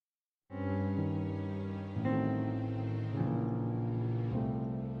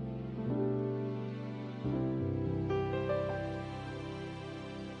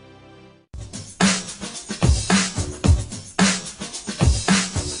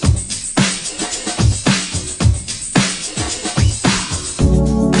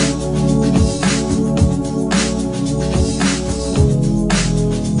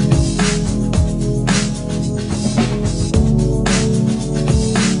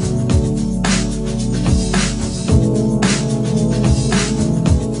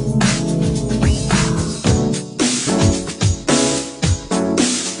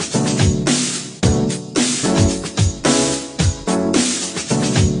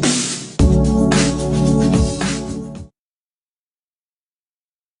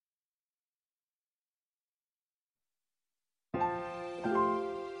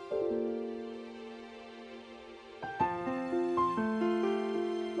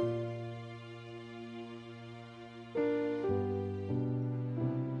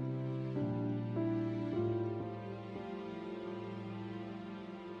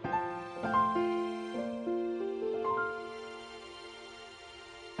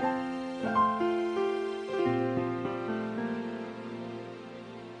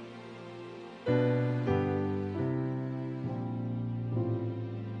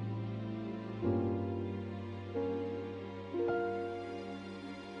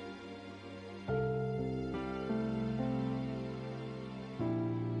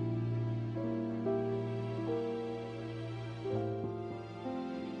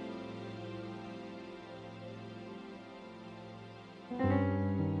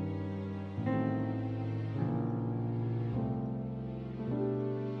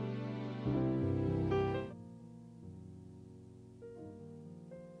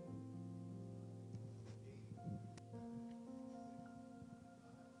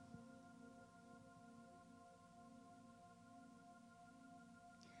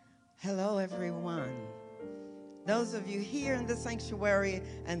Hello, everyone. Those of you here in the sanctuary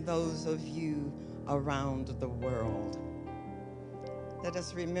and those of you around the world. Let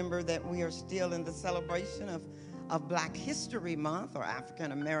us remember that we are still in the celebration of Black History Month, or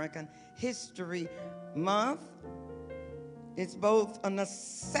African American History Month. It's both a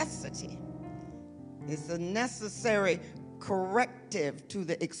necessity, it's a necessary corrective to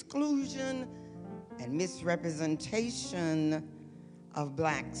the exclusion and misrepresentation of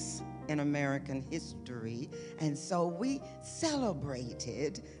blacks in American history. And so we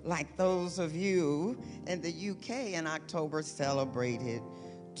celebrated, like those of you in the UK in October celebrated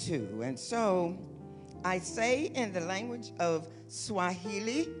too. And so I say in the language of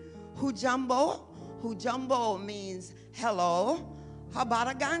Swahili, hujambo. Hujambo means hello.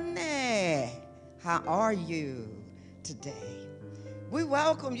 Habaragane. How are you today? We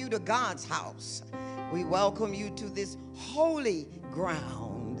welcome you to God's house. We welcome you to this holy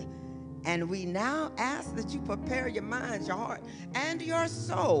ground. And we now ask that you prepare your minds, your heart, and your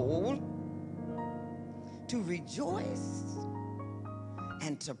soul to rejoice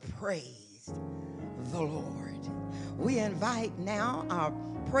and to praise the Lord. We invite now our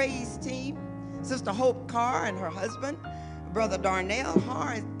praise team, Sister Hope Carr and her husband, Brother Darnell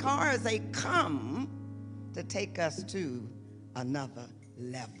Carr, as they come to take us to another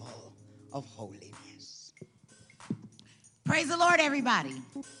level of holiness. Praise the Lord, everybody.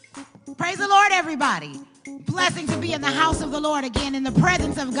 Praise the Lord, everybody. Blessing to be in the house of the Lord again, in the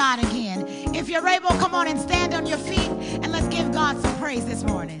presence of God again. If you're able, come on and stand on your feet and let's give God some praise this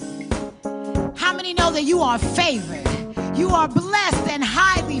morning. How many know that you are favored? You are blessed and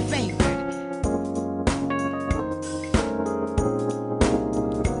highly favored.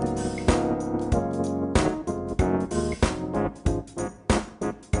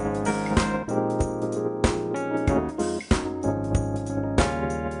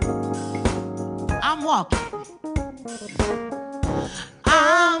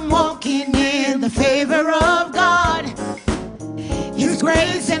 I'm walking in the favor of God. His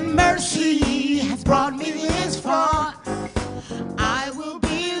grace and mercy has brought me this far. I will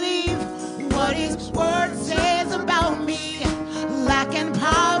believe what His word says about me. Lack and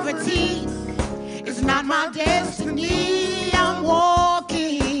poverty is not my destiny. I'm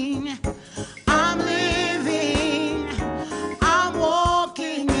walking, I'm living, I'm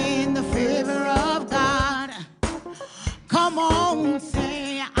walking in the favor of God. Come on,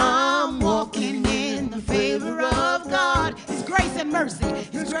 say, I'm walking in the favor of God. His grace and mercy,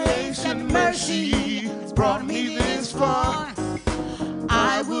 His grace and mercy has brought me this far.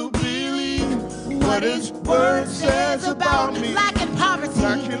 I will believe what His word says about me. Lack and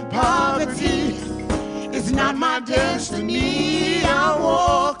poverty is not my destiny. I'm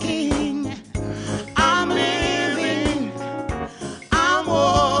walking, I'm living, I'm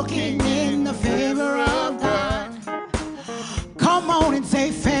walking in the favor of God. Come on and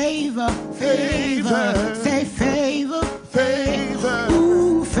say favor, favor, say favor, favor,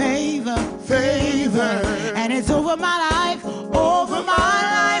 ooh, favor, favor, and it's over my life,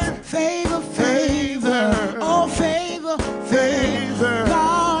 favor, favor, oh, favor, favor,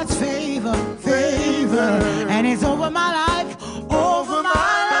 God's favor, favor, and it's over my life,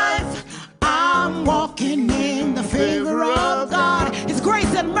 I'm walking in the favor of God. His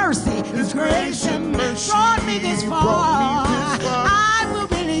grace and mercy, His grace and mercy brought me this far. I will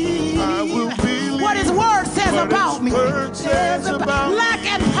believe what His word says about me. Lack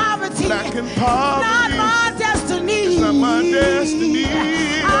and poverty, not my destiny.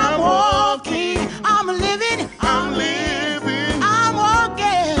 I'm walking, I'm living, I'm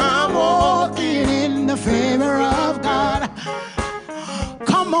walking in the favor of God.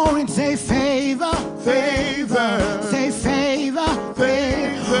 Come on and say favor, favor, say favor,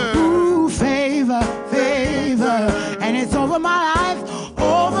 favor, ooh, favor, favor, and it's over my life,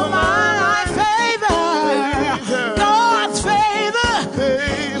 favor, God's favor,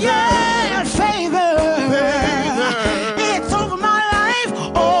 yeah, favor, it's over my life,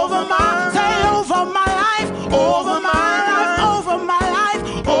 say over my life, over my life, over my life,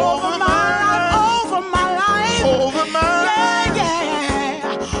 over my life, over my life, over my life,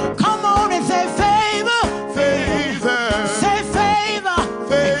 yeah. Come on and say favor, favor, say favor,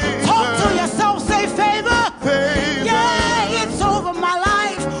 favor. Talk to yourself, say favor, favor. Yeah, it's over my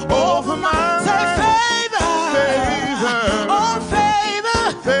life, over my life. Say favor, favor, oh,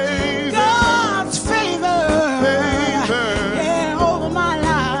 favor, favor, God's favor, favor. Yeah, over my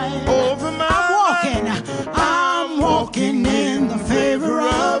life, over my I'm walking in the favor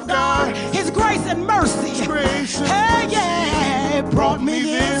of God. His grace and mercy, hey, yeah, it brought me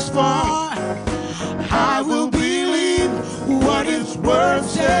this far. I will believe what His word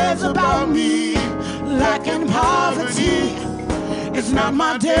says about me. Lack and poverty, it's not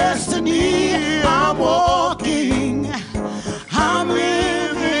my destiny. I'm walking, I'm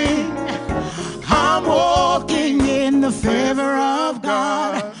living, I'm walking in the favor of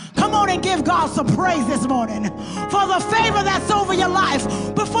God. Come on and give God some praise this morning for the favor that's over your life.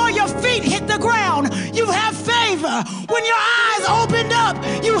 Before your feet hit the ground, you have favor. When your eyes opened up,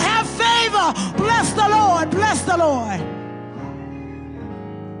 you have favor. Bless the Lord, bless the Lord.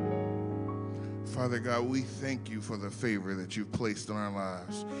 Father God, we thank you for the favor that you've placed in our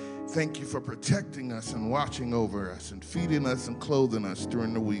lives. Thank you for protecting us and watching over us and feeding us and clothing us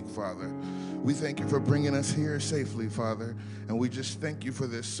during the week, Father. We thank you for bringing us here safely, Father. And we just thank you for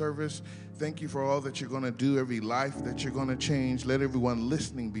this service. Thank you for all that you're going to do, every life that you're going to change. Let everyone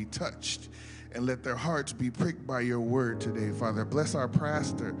listening be touched and let their hearts be pricked by your word today, Father. Bless our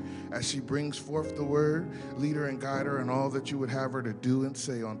pastor as she brings forth the word. Lead her and guide her in all that you would have her to do and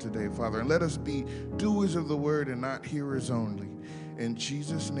say on today, Father. And let us be doers of the word and not hearers only. In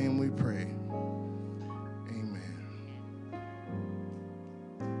Jesus' name we pray. Amen.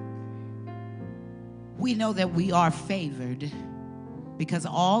 We know that we are favored because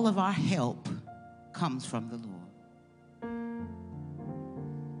all of our help comes from the Lord.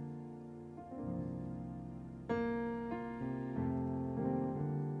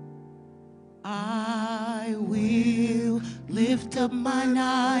 I will lift up mine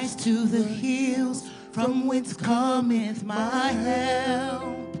eyes to the hills, from whence cometh my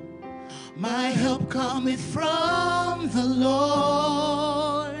help. My help cometh from the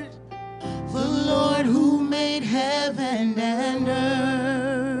Lord who made heaven and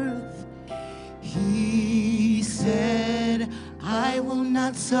earth. He said, I will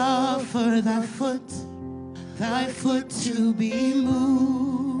not suffer thy foot to be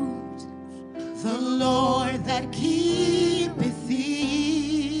moved. The Lord that keepeth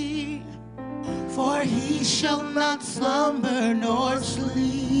thee, for he shall not slumber nor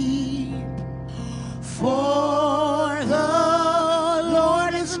sleep. For the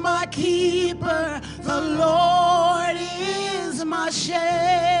Lord is my keeper, the Lord is my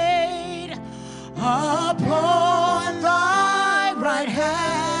shade upon thy right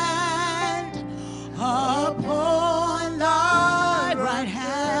hand, upon thy right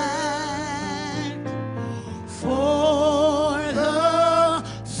hand. For the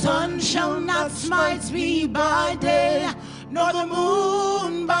sun shall not smite me by day, nor the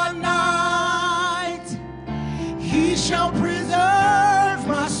moon by night. He shall preserve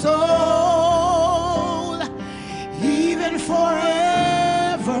my soul, even forevermore.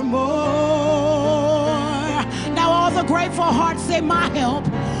 Now all the grateful hearts say, my help,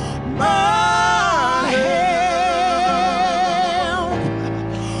 my help,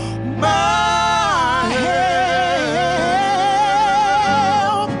 my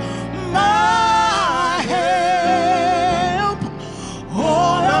help, my help.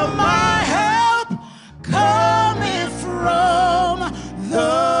 All of my help cometh from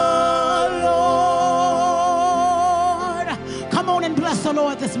the Lord. Come on and bless the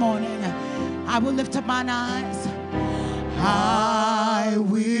Lord this morning. I will lift up mine eyes. I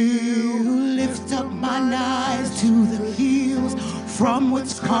will lift up mine eyes to the hills, from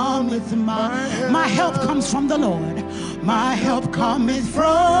whence cometh my help comes from the Lord. My help cometh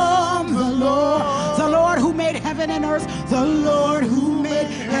from the Lord who made heaven and earth, the Lord who made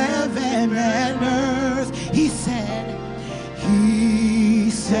heaven and earth. He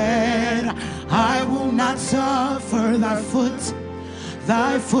said, I will not suffer thy foot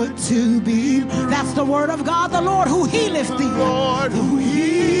to be. That's the word of God. The Lord who healeth thee, Lord who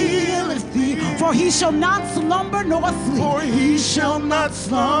healeth thee. For he shall not slumber nor sleep. For he shall not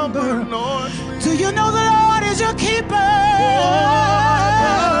slumber nor sleep. Do you know the Lord is your keeper?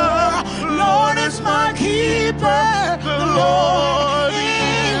 Lord is my keeper. The Lord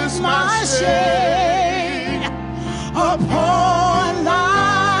is my shade upon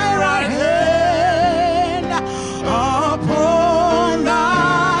thy right hand, upon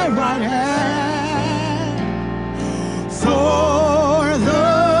thy right hand. For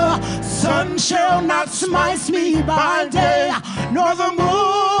the sun shall not smite me by day, nor the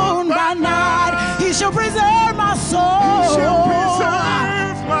moon by night. He shall preserve my soul. He shall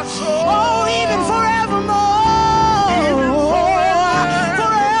preserve my soul. Oh, even forevermore. Even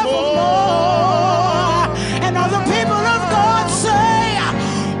forevermore. And all the people of God say,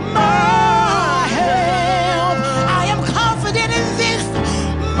 my help. I am confident in this.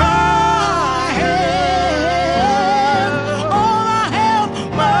 My help. Oh, my help.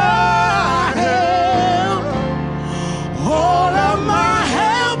 My help. All of my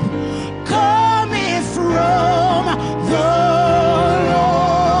help cometh from the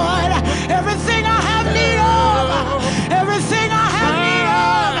Lord.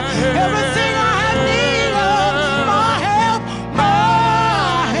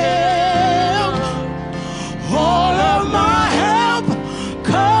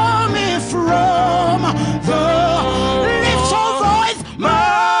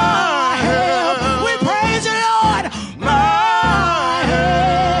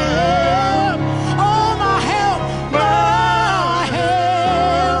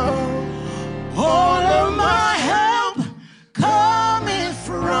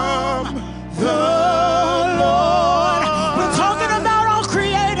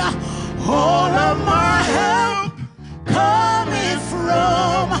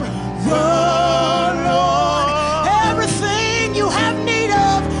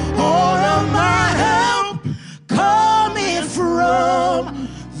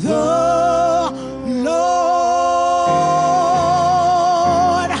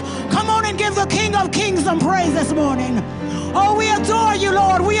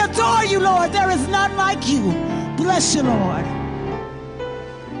 Lord. There is none like you. Bless you, Lord.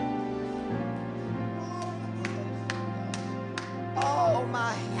 Oh,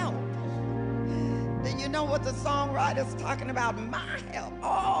 my help. Do you know what the songwriter's talking about? My help,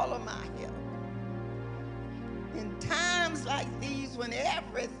 all of my help. In times like these when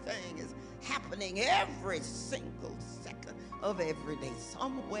everything is happening every single second of every day,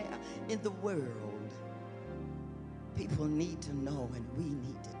 somewhere in the world, people need to know, and we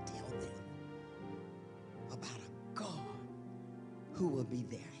need to tell them about a God who will be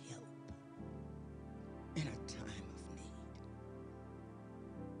their help in a time of need.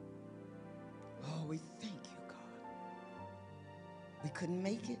 Oh, we thank you, God. We couldn't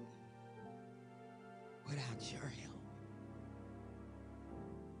make it without your help.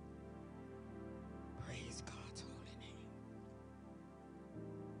 Praise God's holy name.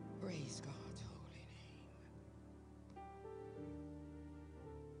 Praise God's holy name.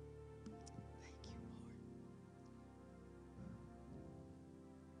 Thank you,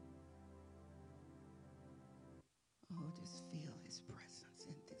 Lord. Oh, just feel his presence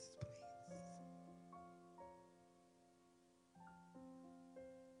in this place.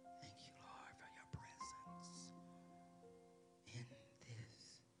 Thank you, Lord, for your presence in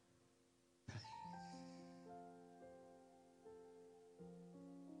this place.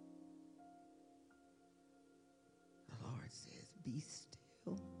 The Lord says, be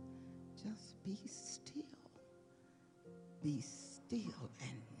still. Just be still. Be still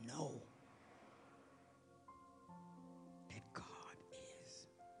and know that God is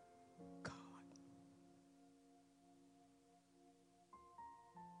God.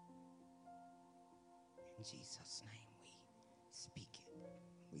 In Jesus' name we speak it,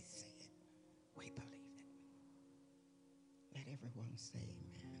 we say it, we believe it. Let everyone say amen.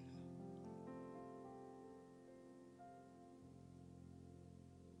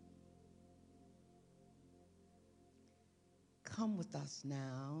 Come with us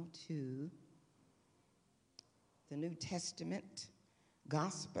now to the New Testament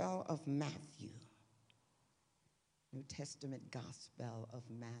Gospel of Matthew. New Testament Gospel of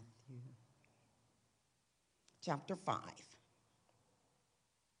Matthew. Chapter 5.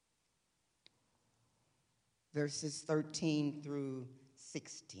 Verses 13 through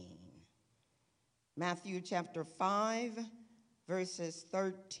 16. Matthew chapter 5, verses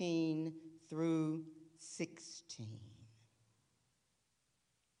 13 through 16.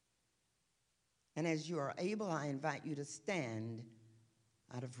 And as you are able, I invite you to stand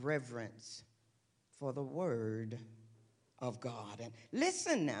out of reverence for the word of God. And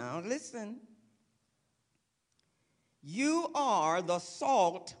listen now, listen. You are the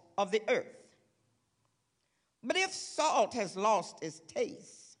salt of the earth. But if salt has lost its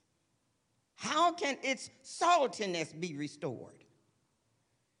taste, how can its saltiness be restored?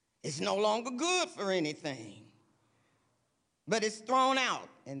 It's no longer good for anything, but it's thrown out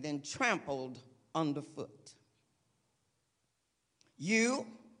and then trampled underfoot. You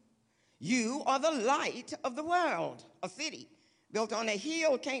are the light of the world. A city built on a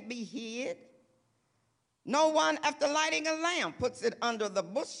hill can't be hid. No one, after lighting a lamp, puts it under the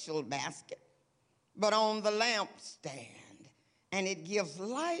bushel basket, but on the lampstand, and it gives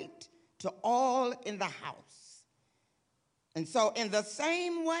light to all in the house. And so in the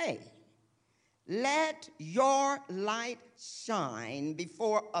same way, let your light shine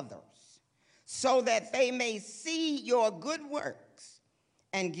before others, so that they may see your good works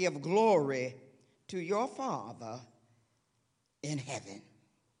and give glory to your Father in heaven.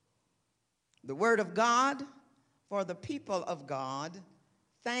 The word of God for the people of God.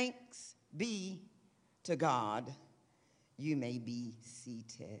 Thanks be to God. You may be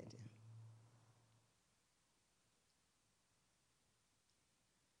seated.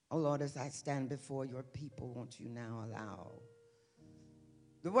 Oh Lord, as I stand before your people, won't you now allow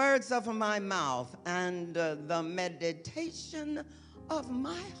the words of my mouth and the meditation of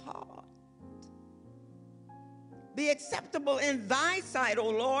my heart be acceptable in thy sight, O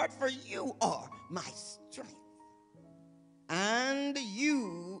Lord, for you are my strength, and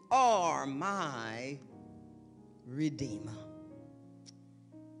you are my Redeemer.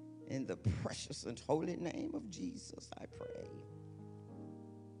 In the precious and holy name of Jesus, I pray.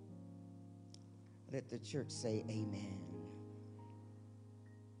 Let the church say amen.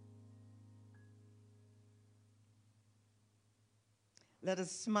 Let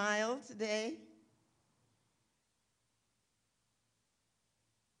us smile today.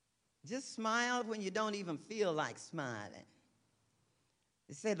 Just smile when you don't even feel like smiling.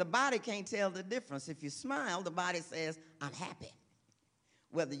 They say the body can't tell the difference. If you smile, the body says, I'm happy,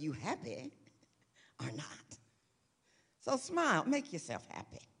 whether you're happy or not. So smile, make yourself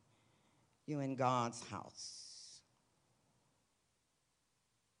happy. You're in God's house.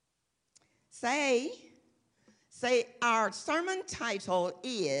 Say, our sermon title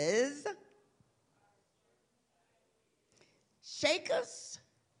is Shakers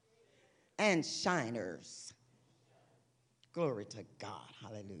and Shiners. Glory to God.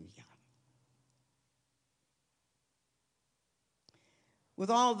 Hallelujah.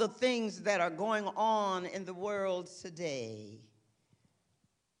 With all the things that are going on in the world today,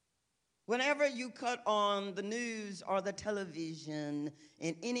 whenever you cut on the news or the television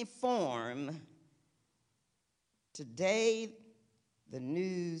in any form, today the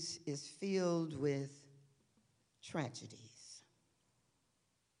news is filled with tragedies.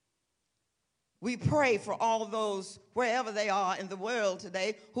 We pray for all those, wherever they are in the world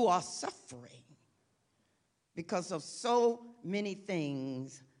today, who are suffering because of so many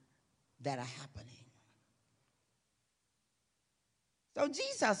things that are happening. So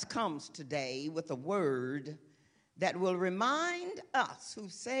Jesus comes today with a word that will remind us who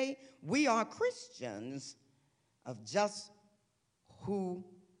say we are Christians of just who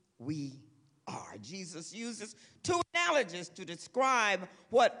we are. Jesus uses two analogies to describe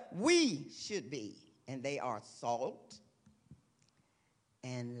what we should be, and they are salt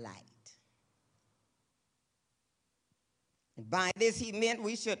and light. And by this he meant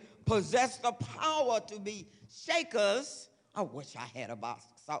we should possess the power to be shakers. I wish I had a box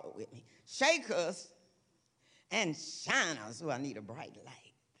of salt with me. Shakers and shiners. Oh, I need a bright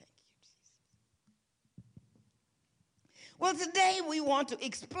light. Thank you, Jesus. Well, today we want to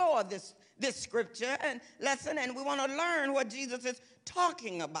explore this scripture and lesson, and we want to learn what Jesus is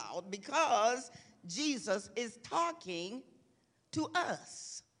talking about, because Jesus is talking to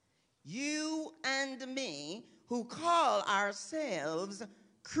us, you and me, who call ourselves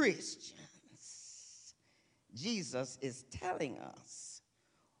Christians. Jesus is telling us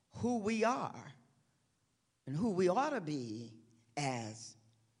who we are and who we ought to be as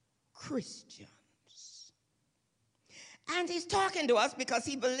Christians. And he's talking to us because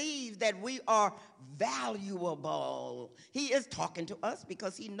he believes that we are valuable. He is talking to us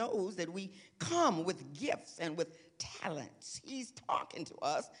because he knows that we come with gifts and with talents. He's talking to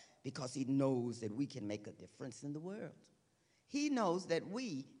us because he knows that we can make a difference in the world. He knows that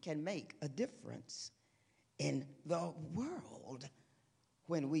we can make a difference in the world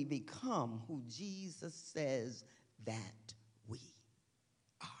when we become who Jesus says that we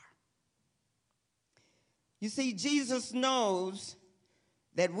are. You see, Jesus knows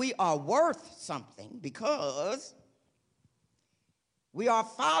that we are worth something because we are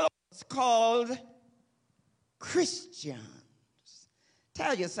followers called Christians.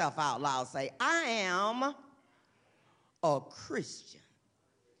 Tell yourself out loud, say, I am a Christian.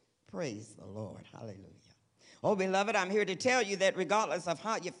 Praise the Lord. Hallelujah. Oh, beloved, I'm here to tell you that regardless of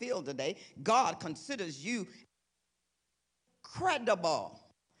how you feel today, God considers you incredible.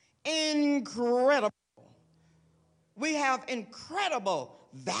 We have incredible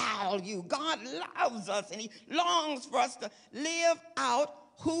value. God loves us, and he longs for us to live out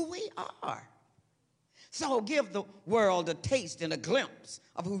who we are. So give the world a taste and a glimpse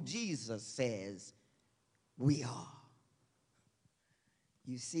of who Jesus says we are.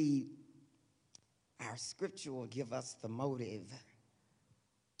 You see, our scripture will give us the motive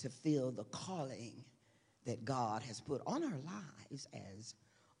to feel the calling that God has put on our lives as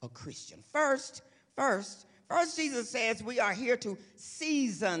a Christian. First, Jesus says we are here to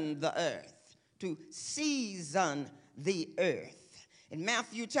season the earth, to season the earth. In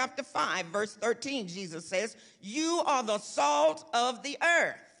Matthew chapter 5, verse 13, Jesus says, you are the salt of the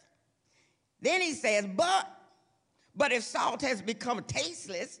earth. Then he says, but if salt has become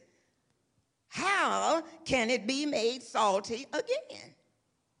tasteless, how can it be made salty again?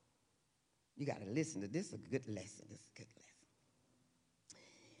 You got to listen to this. This is a good lesson. This is a good lesson.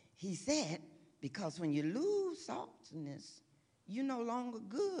 He said, because when you lose saltiness, you're no longer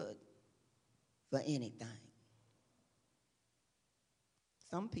good for anything.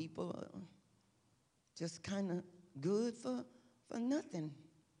 Some people are just kind of good for nothing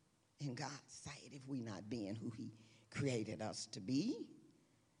in God's sight if we're not being who he created us to be.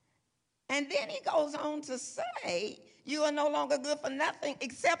 And then he goes on to say, you are no longer good for nothing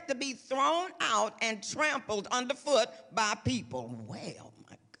except to be thrown out and trampled underfoot by people. Well,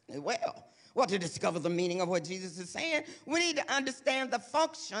 my goodness, well, to discover the meaning of what Jesus is saying, we need to understand the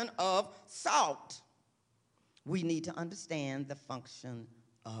function of salt. We need to understand the function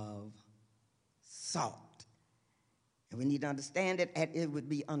of salt. And we need to understand it as it would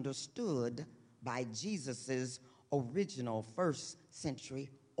be understood by Jesus's original first century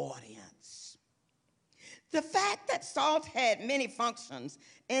audience. The fact that salt had many functions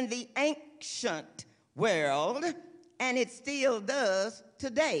in the ancient world, and it still does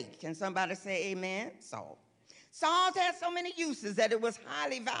today. Can somebody say amen? Salt. Salt had so many uses that it was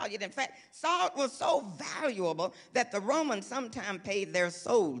highly valued. In fact, salt was so valuable that the Romans sometimes paid their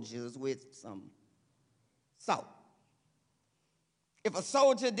soldiers with some salt. If a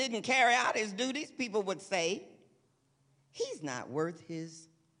soldier didn't carry out his duties, people would say, he's not worth his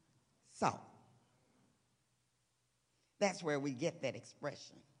salt. That's where we get that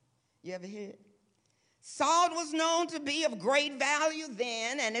expression. You ever hear it? Salt was known to be of great value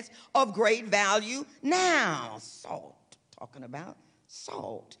then, and it's of great value now. Salt, talking about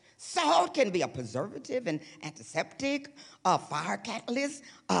salt. Salt can be a preservative, an antiseptic, a fire catalyst,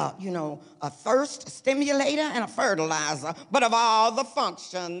 a thirst stimulator, and a fertilizer. But of all the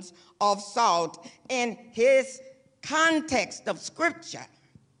functions of salt in his context of Scripture,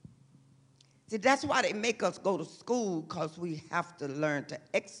 see, that's why they make us go to school, because we have to learn to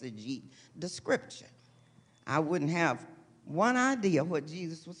exegete the Scripture. I wouldn't have one idea what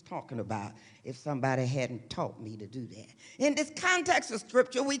Jesus was talking about if somebody hadn't taught me to do that. In this context of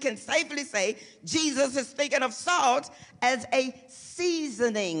Scripture, we can safely say Jesus is speaking of salt as a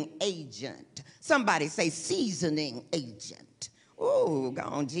seasoning agent. Somebody say seasoning agent. Oh, go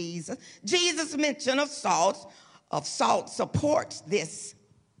on, Jesus. Jesus' mention of salt supports this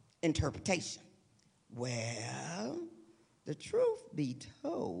interpretation. Well, the truth be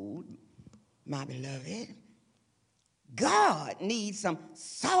told, my beloved, God needs some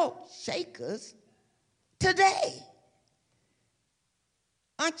salt shakers today.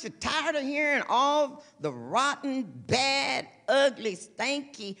 Aren't you tired of hearing all the rotten, bad, ugly,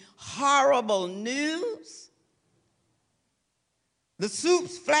 stinky, horrible news? The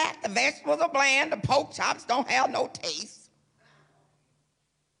soup's flat, the vegetables are bland, the pork chops don't have no taste.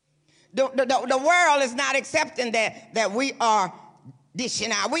 The world is not accepting that we are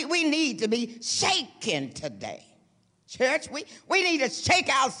dishing out. We need to be shaken today. Church, we need to shake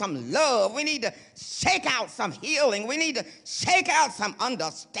out some love. We need to shake out some healing. We need to shake out some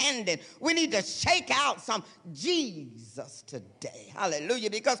understanding. We need to shake out some Jesus today. Hallelujah.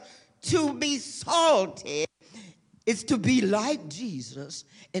 Because to be salty is to be like Jesus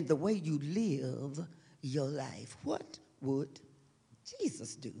in the way you live your life. What would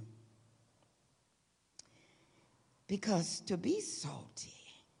Jesus do? Because to be salty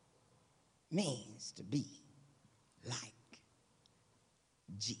means to be like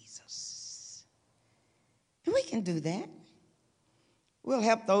Jesus. And we can do that. We'll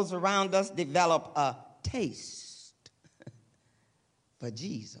help those around us develop a taste for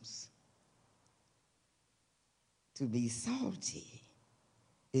Jesus. To be salty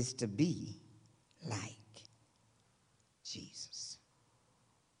is to be like Jesus.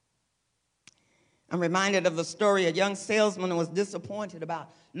 I'm reminded of the story. A young salesman was disappointed about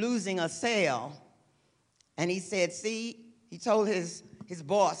losing a sale. And he said, he told his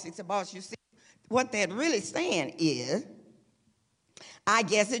boss, he said, boss, you see, what they're really saying is, I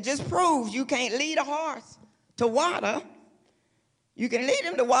guess it just proves you can't lead a horse to water. You can lead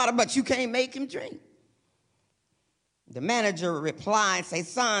him to water, but you can't make him drink. The manager replied, say,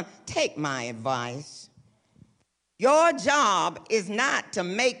 son, take my advice. Your job is not to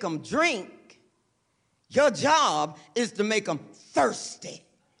make them drink. Your job is to make them thirsty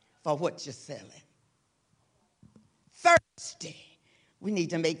for what you're selling. Thirsty. We need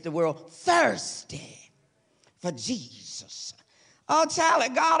to make the world thirsty for Jesus. Oh, child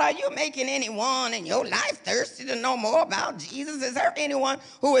of God, are you making anyone in your life thirsty to know more about Jesus? Is there anyone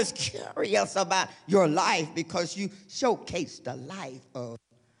who is curious about your life because you showcase the life of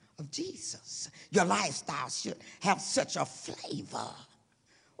Jesus? Your lifestyle should have such a flavor.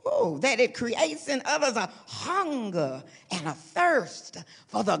 Oh, that it creates in others a hunger and a thirst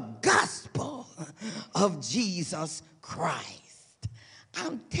for the gospel of Jesus Christ.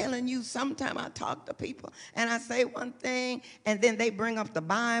 I'm telling you, sometimes I talk to people and I say one thing and then they bring up the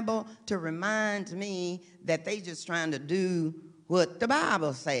Bible to remind me that they just trying to do what the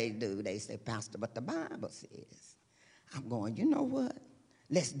Bible say do. They say, Pastor, but the Bible says. I'm going, you know what?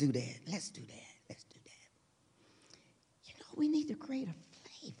 Let's do that. Let's do that. Let's do that. You know, we need to create a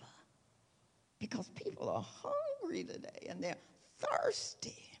flavor because people are hungry today and they're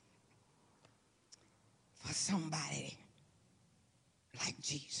thirsty for somebody like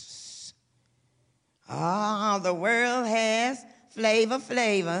Jesus. Oh, the world has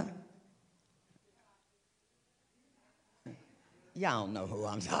flavor. Y'all know who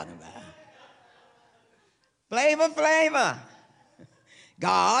I'm talking about. Flavor.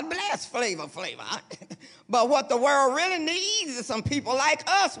 God bless flavor. But what the world really needs is some people like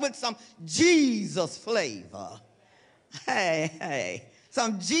us with some Jesus flavor. Hey,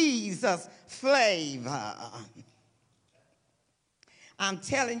 some Jesus flavor. I'm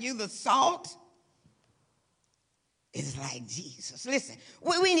telling you, the salt is like Jesus. Listen,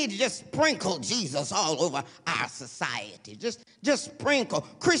 we need to just sprinkle Jesus all over our society. Just sprinkle.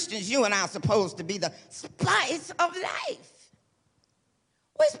 Christians, you and I are supposed to be the spice of life.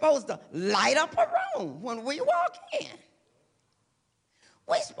 We're supposed to light up a room when we walk in.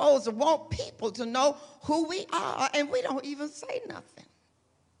 We're supposed to want people to know who we are, and we don't even say nothing.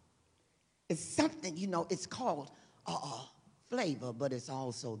 It's something, you know, it's called flavor, but it's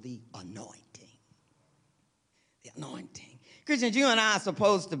also the anointing. The anointing. Christians, you and I are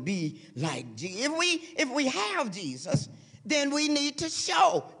supposed to be like Jesus. If we have Jesus, then we need to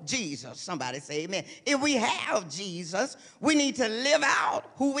show Jesus. Somebody say amen. If we have Jesus, we need to live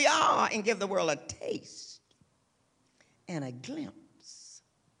out who we are and give the world a taste and a glimpse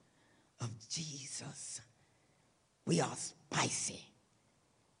of Jesus. We are spicy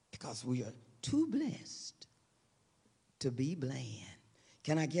because we are too blessed to be bland.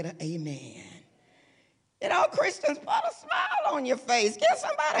 Can I get an amen? You know, Christians, put a smile on your face. Give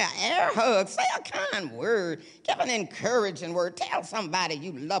somebody an air hug. Say a kind word. Give an encouraging word. Tell somebody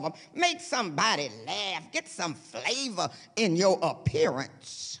you love them. Make somebody laugh. Get some flavor in your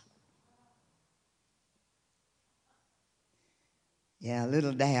appearance. Yeah, a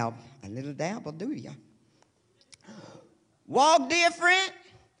little dab will do you. Walk different,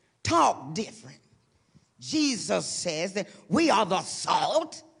 talk different. Jesus says that we are the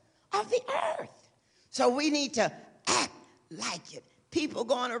salt of the earth. So we need to act like it. People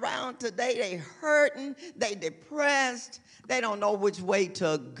going around today, they hurting, they depressed, they don't know which way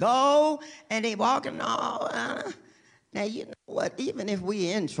to go, and they walking all. Now, you know what? Even if we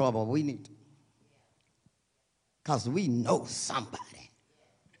in trouble, we need to, because we know somebody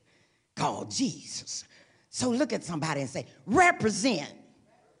called Jesus. So look at somebody and say, represent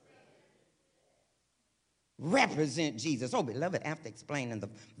Jesus. Oh, beloved, after explaining the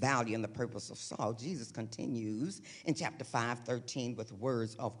value and the purpose of salt, Jesus continues in chapter 5:13 with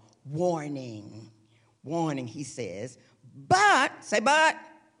words of warning. Warning, he says, but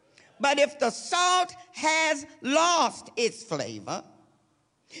if the salt has lost its flavor,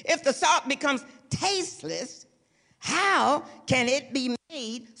 if the salt becomes tasteless, how can it be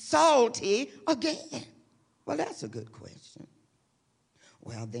made salty again? Well, that's a good question.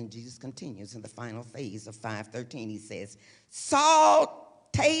 Well, then Jesus continues in the final phase of 5:13. He says,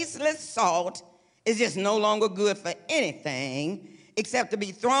 salt, tasteless salt, is just no longer good for anything except to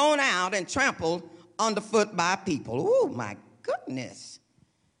be thrown out and trampled underfoot by people. Oh, my goodness.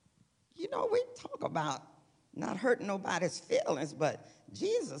 You know, we talk about not hurting nobody's feelings, but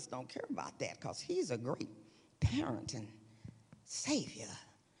Jesus don't care about that because he's a great parent and Savior.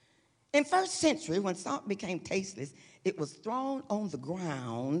 In first century, when salt became tasteless, it was thrown on the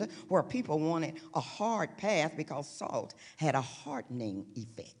ground where people wanted a hard path because salt had a hardening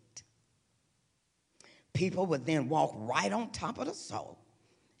effect. People would then walk right on top of the salt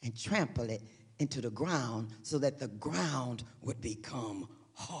and trample it into the ground so that the ground would become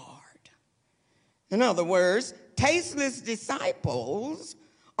hard. In other words, tasteless disciples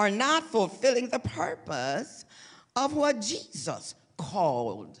are not fulfilling the purpose of what Jesus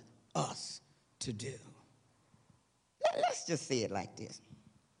called us to do. Let's just say it like this.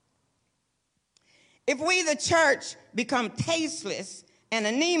 If we, the church, become tasteless and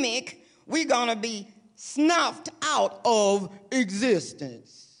anemic, we're going to be snuffed out of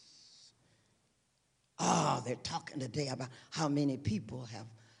existence. Oh, they're talking today about how many people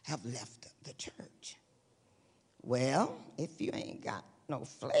have left the church. Well, if you ain't got no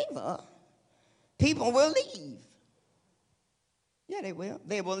flavor, people will leave. Yeah, they will.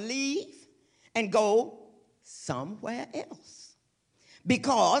 They will leave and go somewhere else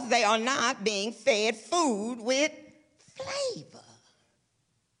because they are not being fed food with flavor.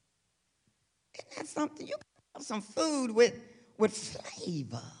 Isn't that something? You can have some food with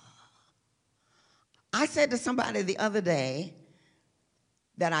flavor. I said to somebody the other day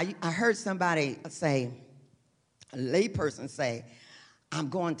that I heard somebody say, a layperson say, I'm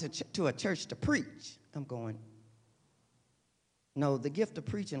going to a church to preach. I'm going, no, the gift of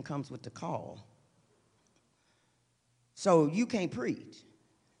preaching comes with the call. So you can't preach.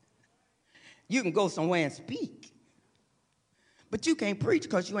 You can go somewhere and speak. But you can't preach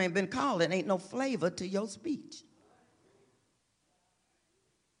because you ain't been called and ain't no flavor to your speech.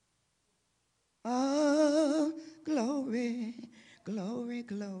 Oh, glory, glory,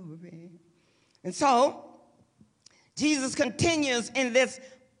 glory. And so, Jesus continues in this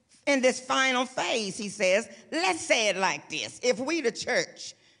In this final phase, he says, let's say it like this. If we, the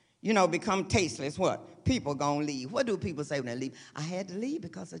church, become tasteless, what? People gonna leave. What do people say when they leave? I had to leave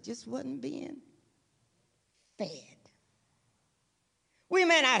because I just wasn't being fed. We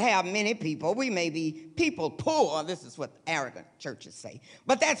may not have many people. We may be people poor. This is what arrogant churches say.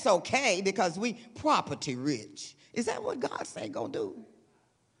 But that's okay because we property rich. Is that what God say go do?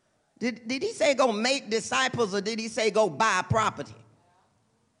 Did he say go make disciples, or did he say go buy property?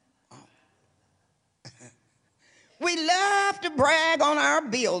 We love to brag on our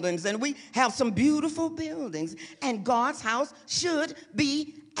buildings, and we have some beautiful buildings, and God's house should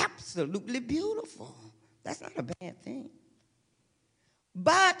be absolutely beautiful. That's not a bad thing.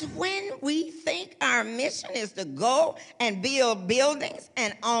 But when we think our mission is to go and build buildings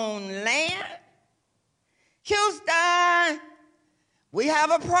and own land, Houston, we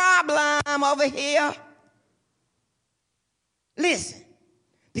have a problem over here. Listen.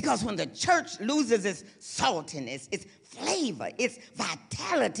 Because when the church loses its saltiness, its flavor, its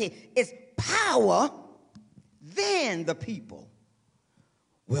vitality, its power, then the people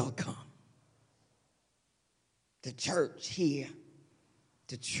will come. The church here,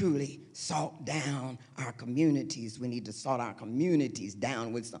 to truly salt down our communities, we need to salt our communities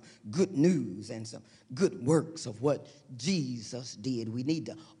down with some good news and some good works of what Jesus did. We need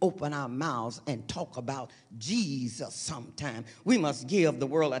to open our mouths and talk about Jesus sometime. We must give the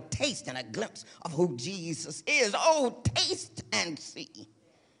world a taste and a glimpse of who Jesus is. Oh, taste and see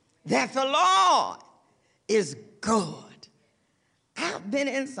that the Lord is good. I've been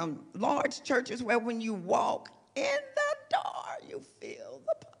in some large churches where when you walk in the door, you feel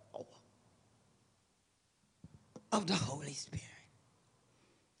the power of the Holy Spirit.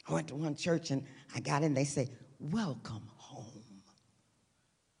 I went to one church and I got in, they say, welcome home.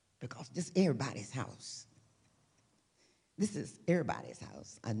 Because this is everybody's house. This is everybody's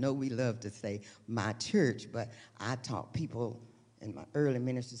house. I know we love to say my church, but I taught people in my early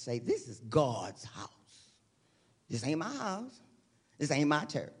ministry to say, this is God's house. This ain't my house. This ain't my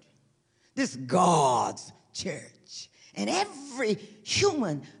church. This is God's church. And every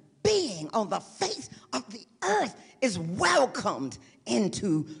human being on the face of the earth is welcomed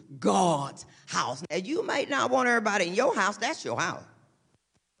into God's house. Now, you might not want everybody in your house. That's your house.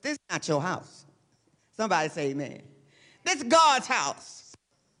 This is not your house. Somebody say amen. This is God's house.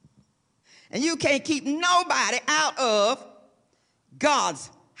 And you can't keep nobody out of God's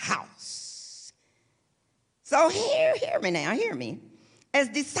house. So hear me now, hear me. As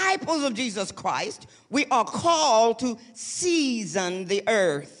disciples of Jesus Christ, we are called to season the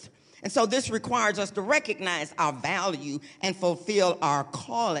earth. And so this requires us to recognize our value and fulfill our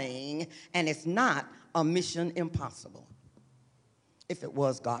calling. And it's not a mission impossible. If it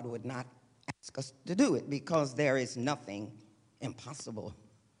was, God would not ask us to do it, because there is nothing impossible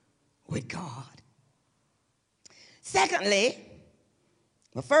with God. Secondly,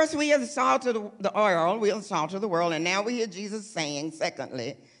 well, first we are the salt of the oil, we are the salt of the world, and now we hear Jesus saying,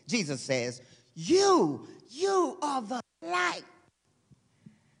 secondly, Jesus says, you are the light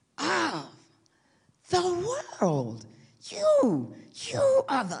of the world. You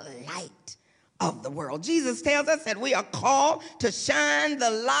are the light of the world. Jesus tells us that we are called to shine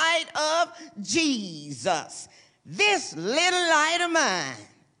the light of Jesus. This little light of mine,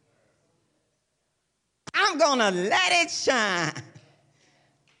 I'm gonna let it shine.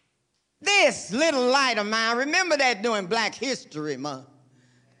 This little light of mine, remember that during Black History Month.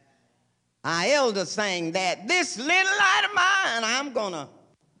 Our elders sang that. This little light of mine,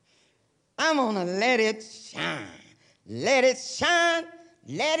 I'm gonna let it shine. Let it shine,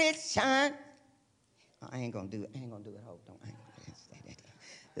 let it shine. I ain't gonna do it. Hold on.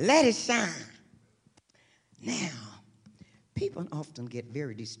 Let it shine. Now, people often get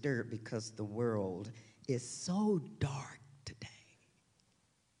very disturbed because the world is so dark today.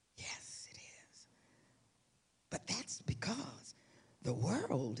 Yes, it is. But that's because the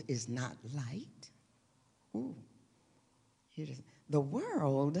world is not light. Ooh. The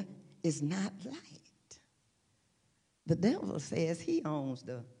world is not light. The devil says he owns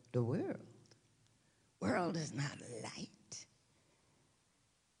the world. World is not light.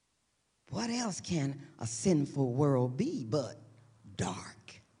 What else can a sinful world be but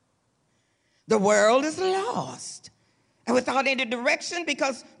dark? The world is lost and without any direction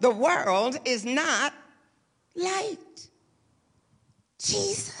because the world is not light.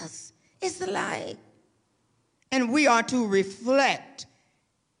 Jesus is the light. And we are to reflect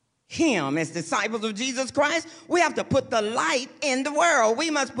him as disciples of Jesus Christ, we have to put the light in the world. We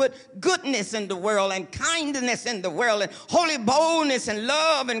must put goodness in the world and kindness in the world and holy boldness and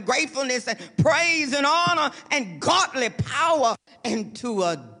love and gratefulness and praise and honor and godly power into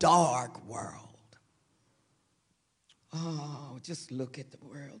a dark world. Oh, just look at the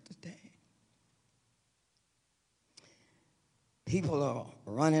world today. People are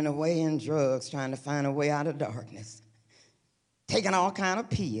running away in drugs, trying to find a way out of darkness. Taking all kind of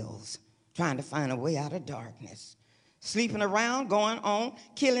pills, trying to find a way out of darkness. Sleeping around, going on,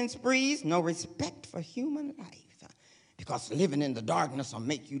 killing sprees, no respect for human life. Because living in the darkness will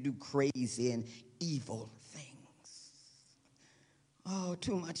make you do crazy and evil things. Oh,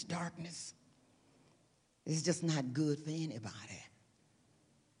 too much darkness. It's just not good for anybody.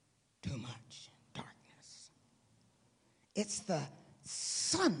 Too much darkness. It's the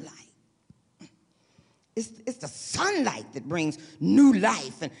sunlight. It's the sunlight that brings new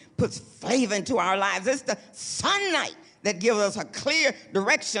life and puts flavor into our lives. It's the sunlight that gives us a clear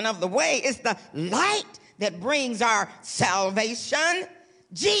direction of the way. It's the light that brings our salvation.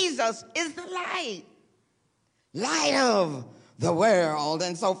 Jesus is the light, light of the world.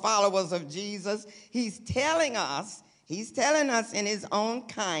 And so followers of Jesus, he's telling us in his own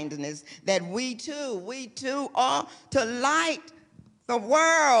kindness that we too are to light the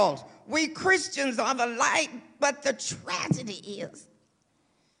world. We Christians are the light, but the tragedy is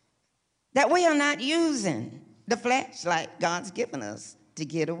that we are not using the flashlight God's given us to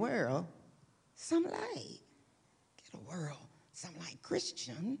get a world some light. Get a world some light,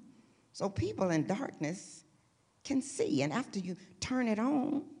 Christian, so people in darkness can see. And after you turn it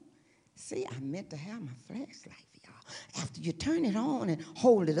on, see, I meant to have my flashlight for y'all. After you turn it on and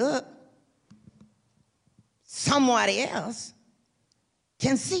hold it up, somebody else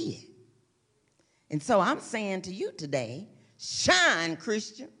can see it. And so I'm saying to you today, shine,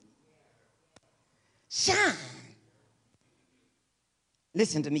 Christian. Shine.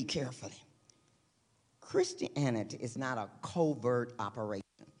 Listen to me carefully. Christianity is not a covert operation.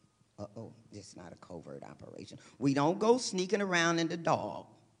 It's not a covert operation. We don't go sneaking around in the dark.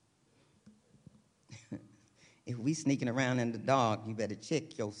 If we sneaking around in the dark, you better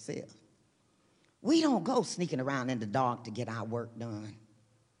check yourself. We don't go sneaking around in the dark to get our work done.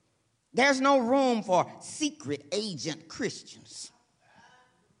 There's no room for secret agent Christians.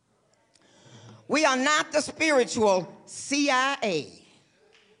 We are not the spiritual CIA.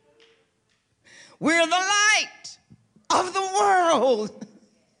 We're the light of the world.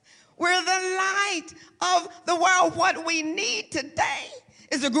 We're the light of the world. What we need today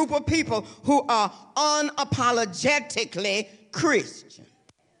is a group of people who are unapologetically Christian.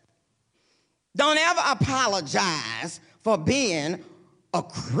 Don't ever apologize for being a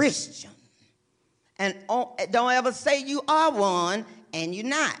Christian. And don't ever say you are one and you're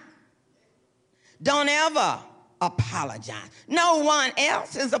not. Don't ever apologize. No one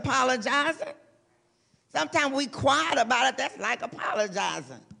else is apologizing. Sometimes we quiet about it. That's like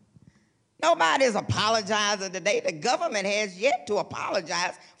apologizing. Nobody's apologizing today. The government has yet to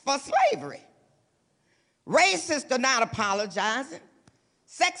apologize for slavery. Racists are not apologizing.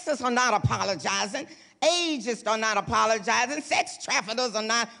 Sexists are not apologizing. Agists are not apologizing. Sex traffickers are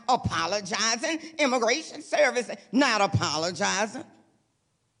not apologizing. Immigration service not apologizing.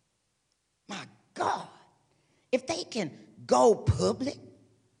 My God, if they can go public,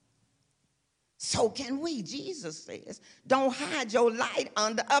 so can we. Jesus says, don't hide your light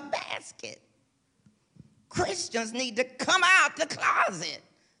under a basket. Christians need to come out the closet.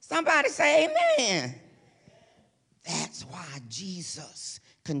 Somebody say amen. That's why Jesus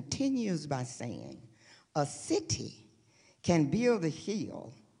continues by saying, a city can build a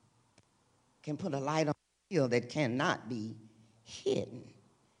hill, can put a light on a hill that cannot be hidden.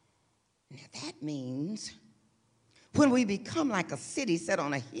 Now that means when we become like a city set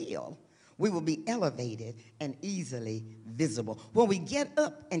on a hill, we will be elevated and easily visible. When we get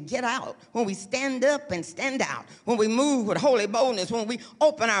up and get out, when we stand up and stand out, when we move with holy boldness, when we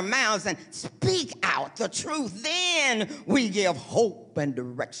open our mouths and speak out the truth, then we give hope and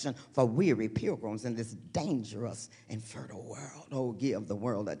direction for weary pilgrims in this dangerous and fertile world. Oh, give the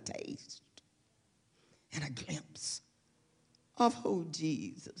world a taste and a glimpse of who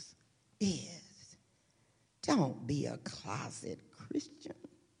Jesus is. Don't be a closet Christian.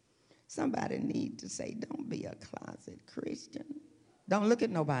 Somebody need to say, don't be a closet Christian. Don't look at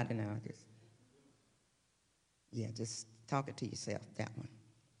nobody now. Just talk it to yourself, that one.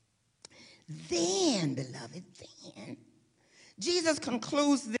 Then, beloved, then, Jesus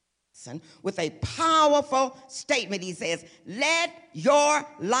concludes this lesson with a powerful statement. He says, let your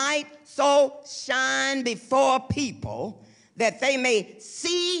light so shine before people that they may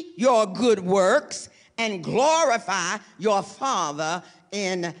see your good works and glorify your Father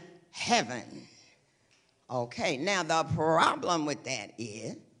in heaven. Okay, now the problem with that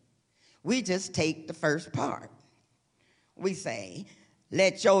is we just take the first part. We say,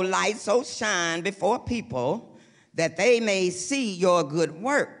 let your light so shine before people that they may see your good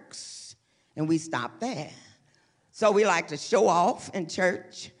works. And we stop there. So we like to show off in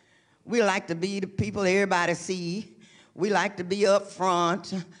church. We like to be the people everybody see. We like to be up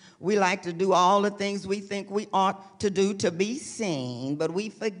front. We like to do all the things we think we ought to do to be seen, but we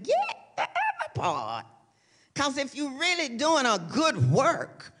forget the other part. Because if you're really doing a good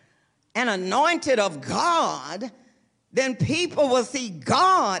work and anointed of God, then people will see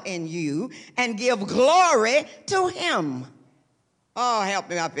God in you and give glory to him. Oh, help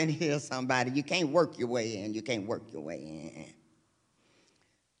me up in here, somebody. You can't work your way in. You can't work your way in.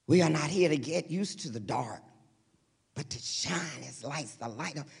 We are not here to get used to the dark, but to shine as lights. The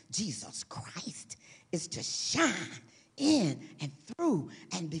light of Jesus Christ is to shine in and through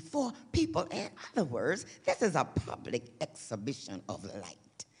and before people. In other words, this is a public exhibition of light.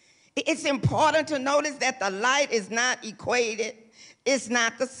 It's important to notice that the light is not equated. It's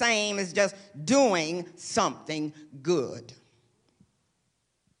not the same as just doing something good.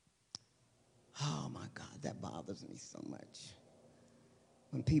 Oh, my God, that bothers me so much.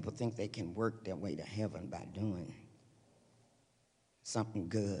 When people think they can work their way to heaven by doing something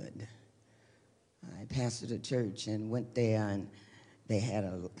good. I pastored a church and went there, and they had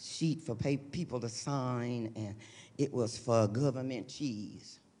a sheet for people to sign, and it was for government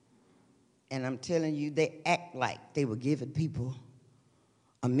cheese. And I'm telling you, they act like they were giving people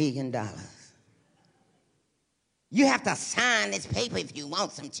 $1 million. You have to sign this paper if you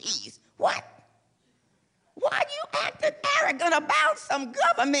want some cheese. What? Why are you acting arrogant about some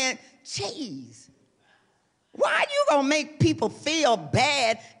government cheese? Why are you going to make people feel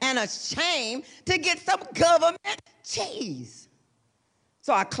bad and ashamed to get some government cheese?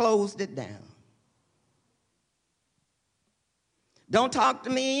 So I closed it down. Don't talk to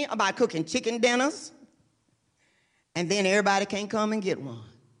me about cooking chicken dinners, and then everybody can't come and get one.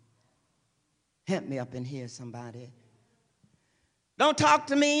 Help me up in here, somebody. Don't talk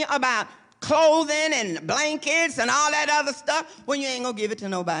to me about clothing and blankets and all that other stuff when you ain't going to give it to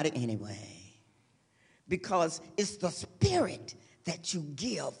nobody anyway. Because it's the spirit that you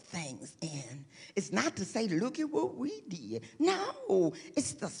give things in. It's not to say, look at what we did. No,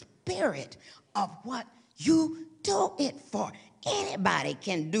 it's the spirit of what you do it for. Anybody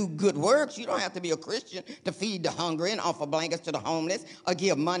can do good works. You don't have to be a Christian to feed the hungry and offer blankets to the homeless or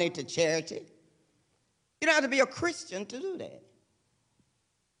give money to charity. You don't have to be a Christian to do that.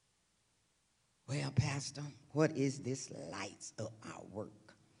 Well, Pastor, what is this lights of our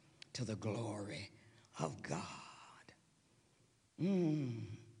work to the glory of God?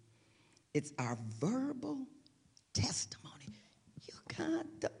 It's our verbal testimony. You got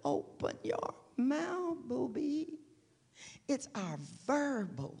to open your mouth, booby. It's our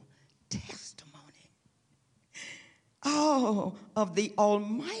verbal testimony. Oh, of the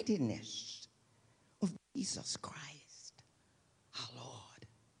almightiness of Jesus Christ, our Lord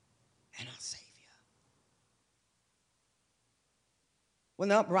and our Savior. When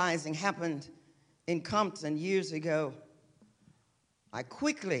the uprising happened in Compton years ago, I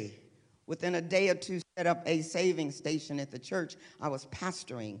quickly, within a day or two, set up a saving station at the church I was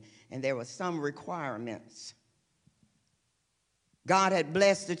pastoring, and there were some requirements. God had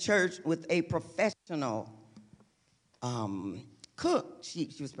blessed the church with a professional cook. She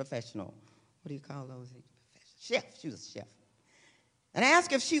was professional. What do you call those? Chef. She was a chef. And I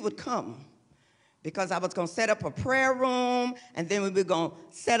asked if she would come because I was going to set up a prayer room, and then we were going to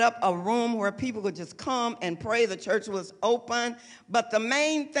set up a room where people would just come and pray. The church was open. But the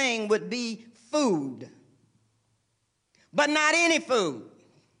main thing would be food. But not any food.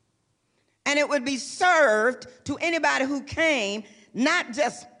 And it would be served to anybody who came, not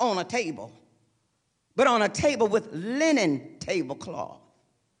just on a table, but on a table with linen tablecloth,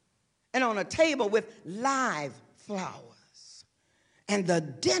 and on a table with live flowers. And the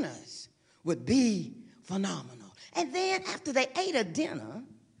dinners would be phenomenal. And then after they ate a dinner,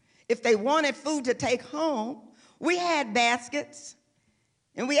 if they wanted food to take home, we had baskets.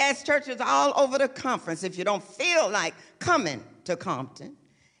 And we asked churches all over the conference, if you don't feel like coming to Compton,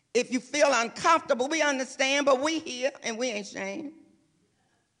 if you feel uncomfortable, we understand, but we here and we ain't ashamed.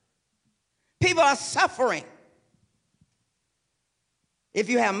 People are suffering. If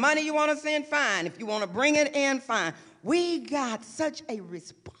you have money you want to send, fine. If you want to bring it in, fine. We got such a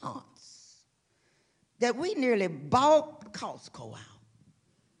response that we nearly bought Costco out.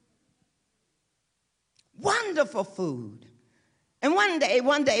 Wonderful food. And one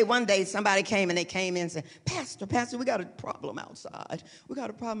day, somebody came and they came in and said, Pastor, we got a problem outside. We got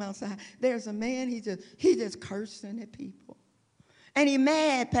a problem outside. There's a man, he just cursing at people. And he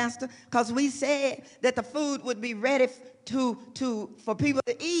mad, Pastor, because we said that the food would be ready for people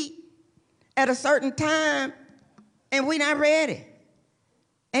to eat at a certain time, and we're not ready.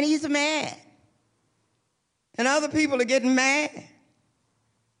 And he's mad. And other people are getting mad. And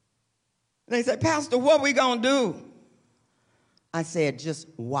they say, Pastor, what we going to do? I said, just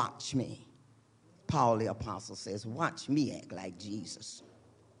watch me. Paul the apostle says, watch me act like Jesus.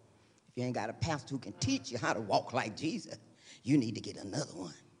 If you ain't got a pastor who can teach you how to walk like Jesus, you need to get another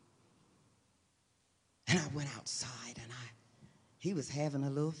one. And I went outside, and he was having a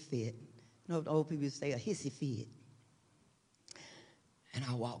little fit. You know, the old people say a hissy fit. And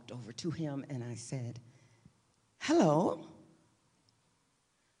I walked over to him, and I said, hello.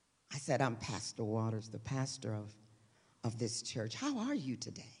 I said, I'm Pastor Waters, the pastor of this church. How are you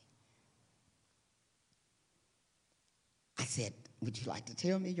today? I said, would you like to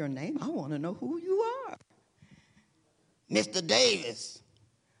tell me your name? I want to know who you are. Mr. Davis.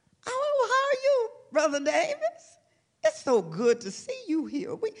 Oh, how are you, Brother Davis? It's so good to see you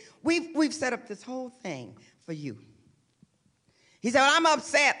here. We've set up this whole thing for you. He said, well, I'm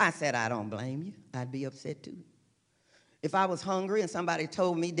upset. I said, I don't blame you. I'd be upset too. If I was hungry and somebody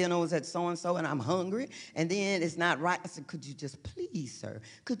told me dinner was at so-and-so and I'm hungry and then it's not right, I said, could you just please, sir,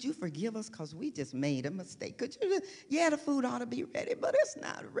 could you forgive us because we just made a mistake? Could you just, yeah, the food ought to be ready, but it's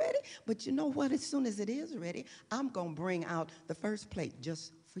not ready. But you know what? As soon as it is ready, I'm going to bring out the first plate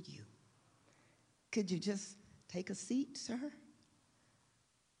just for you. Could you just take a seat, sir?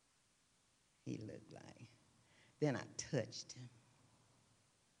 He looked like. Then I touched him.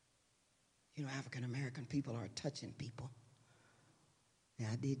 You know, African-American people are touching people. Now,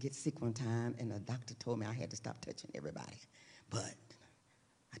 I did get sick one time, and the doctor told me I had to stop touching everybody. But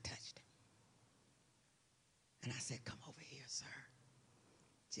I touched him. And I said, come over here, sir,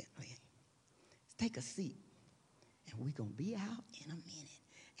 gently. Take a seat, and we're going to be out in a minute.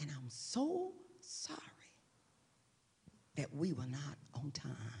 And I'm so sorry that we were not on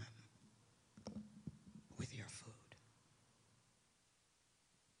time with your food.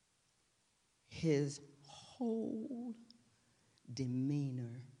 His whole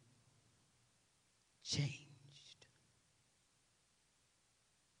demeanor changed.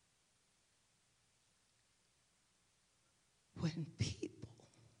 When people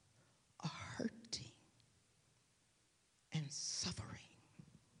are hurting and suffering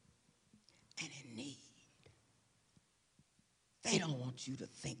and in need, they don't want you to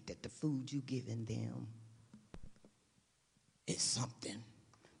think that the food you're giving them is something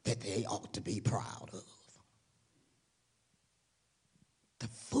that they ought to be proud of. The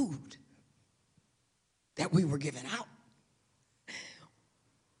food that we were giving out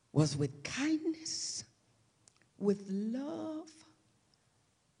was with kindness, with love,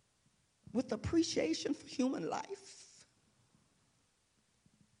 with appreciation for human life,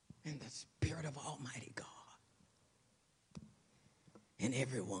 and the Spirit of Almighty God in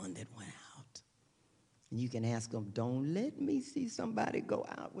everyone that went out. And you can ask them, don't let me see somebody go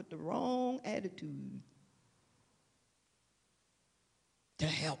out with the wrong attitude to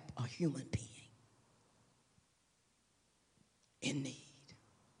help a human being in need.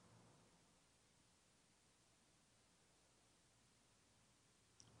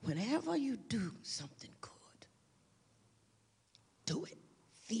 Whenever you do something good, do it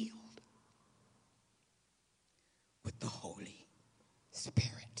filled with the Holy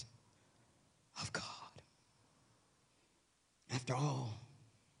Spirit of God. After all,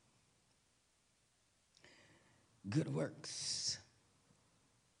 good works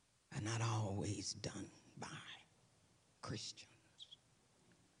are not always done by Christians,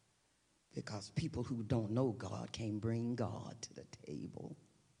 because people who don't know God can't bring God to the table.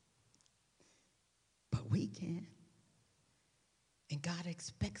 But we can. And God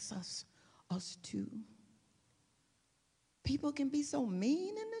expects us to. People can be so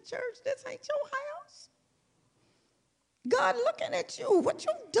mean in the church. This ain't your house. God looking at you. What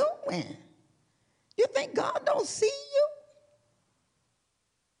you doing? You think God don't see you?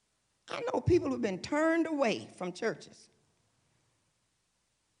 I know people who've been turned away from churches.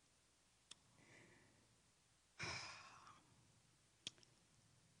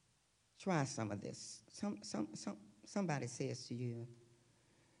 Try some of this. Somebody says to you,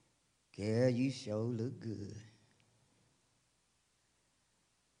 girl, you sure look good.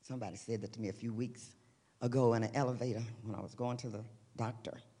 Somebody said that to me a few weeks ago in an elevator when I was going to the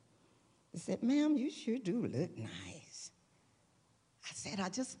doctor. They said, ma'am, you sure do look nice. I said, I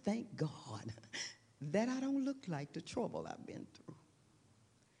just thank God that I don't look like the trouble I've been through.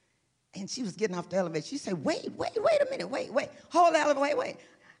 And she was getting off the elevator. She said, wait a minute, wait. Hold the elevator, wait.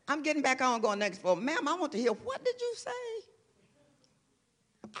 I'm getting back on, going next floor. Ma'am, I want to hear, what did you say?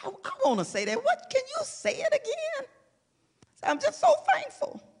 I want to say that. What, can you say it again? I'm just so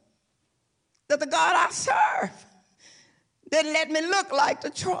thankful that the God I serve didn't let me look like the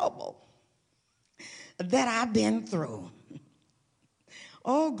trouble that I've been through.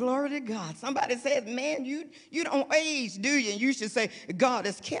 Oh, glory to God. Somebody says, man, you don't age, do you? And you should say, God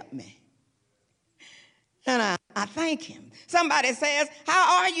has kept me. And I thank him. Somebody says,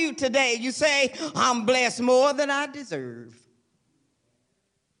 how are you today? You say, I'm blessed more than I deserve.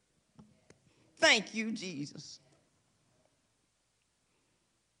 Thank you, Jesus.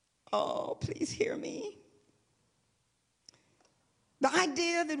 Oh, please hear me. The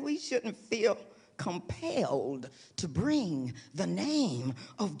idea that we shouldn't feel compelled to bring the name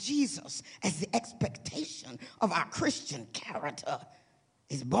of Jesus as the expectation of our Christian character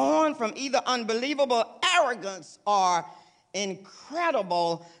is born from either unbelievable arrogance or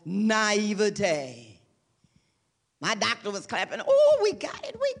incredible naivete. My doctor was clapping. Oh, we got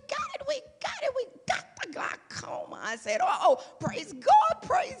it. We got the glaucoma. I said, oh, praise God,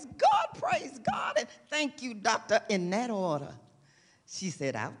 praise God, praise God. And thank you, doctor, in that order. She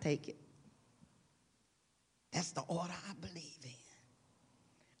said, I'll take it. That's the order I believe in.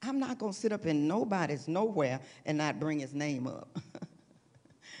 I'm not going to sit up in nobody's nowhere and not bring his name up.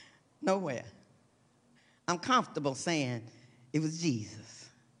 Nowhere. I'm comfortable saying it was Jesus.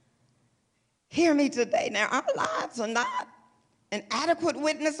 Hear me today. Now, our lives are not an adequate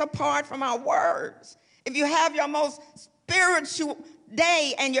witness apart from our words. If you have your most spiritual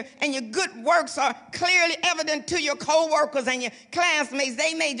day and your good works are clearly evident to your co-workers and your classmates,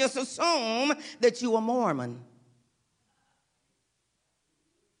 they may just assume that you are Mormon.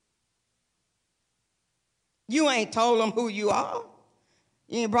 You ain't told them who you are.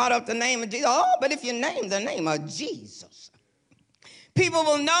 You ain't brought up the name of Jesus. Oh, but if you name the name of Jesus, people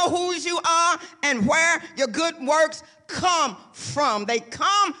will know who you are and where your good works come from. They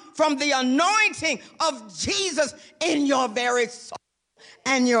come from the anointing of Jesus in your very soul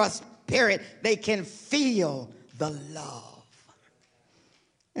and your spirit. They can feel the love.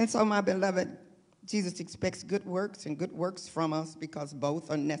 And so, my beloved, Jesus expects good works and good works from us because both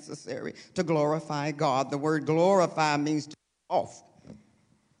are necessary to glorify God. The word glorify means to show off.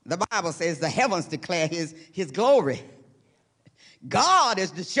 The Bible says the heavens declare his glory. God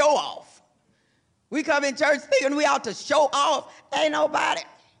is the show off. We come in church thinking we ought to show off. Ain't nobody.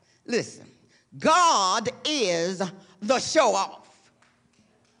 Listen, God is the show off.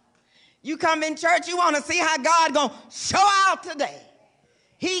 You come in church, you want to see how God going to show out today.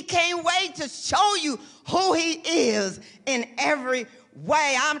 He can't wait to show you who he is in every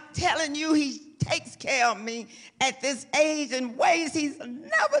way. I'm telling you, he takes care of me at this age in ways he's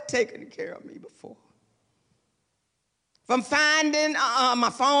never taken care of me before. From finding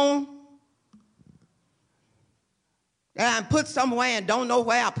my phone that I put somewhere and don't know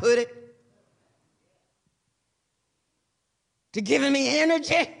where I put it, to giving me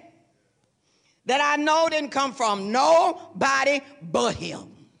energy that I know didn't come from nobody but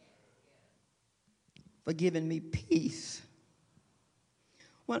him, for giving me peace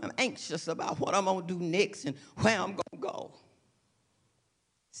when I'm anxious about what I'm going to do next and where I'm going to go.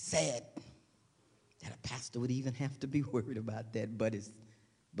 Sad that a pastor would even have to be worried about that, but it's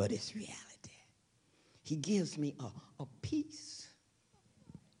reality. He gives me a peace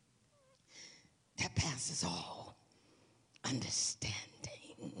that passes all understanding.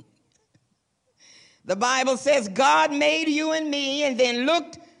 The Bible says God made you and me and then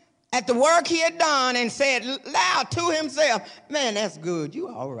looked at the work he had done and said loud to himself, man, that's good. You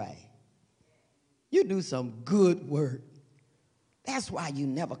all right. You do some good work. That's why you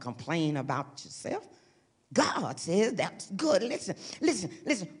never complain about yourself. God says that's good. Listen.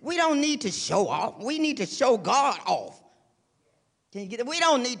 We don't need to show off. We need to show God off. Can you get it? We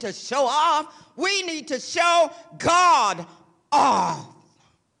don't need to show off. We need to show God off.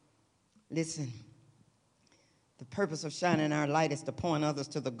 Listen. The purpose of shining our light is to point others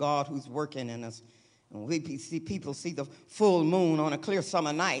to the God who's working in us. When people see the full moon on a clear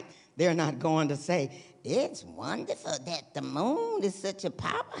summer night, they're not going to say, it's wonderful that the moon is such a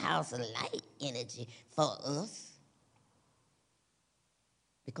powerhouse of light energy for us.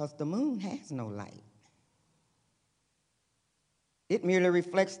 Because the moon has no light. It merely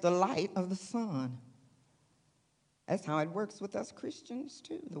reflects the light of the sun. That's how it works with us Christians,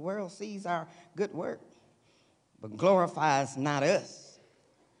 too. The world sees our good work, but glorifies not us,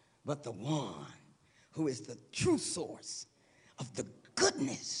 but the one who is the true source of the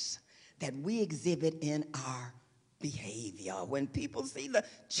goodness that we exhibit in our behavior. When people see the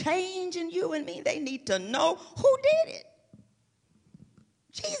change in you and me, they need to know who did it.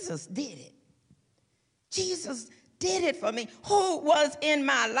 Jesus did it. Jesus did it for me. Who was in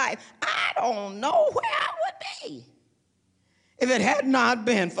my life? I don't know where I would be if it had not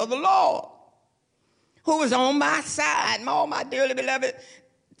been for the Lord who was on my side. Oh, my dearly beloved,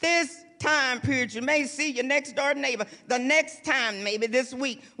 this time period, you may see your next door neighbor. The next time, maybe this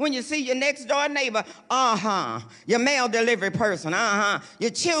week, when you see your next door neighbor, your mail delivery person,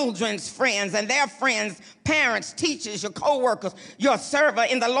 your children's friends and their friends, parents, teachers, your co-workers, your server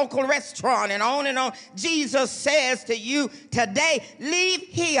in the local restaurant, and on and on. Jesus says to you today, leave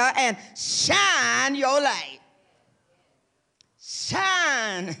here and shine your light.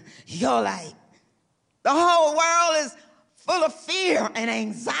 Shine your light. The whole world is full of fear and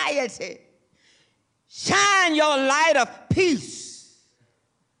anxiety. Shine your light of peace.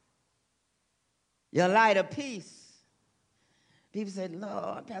 Your light of peace. People say,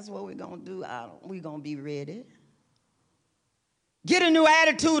 Lord, that's what we're going to do. We're going to be ready. Get a new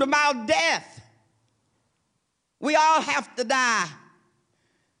attitude about death. We all have to die.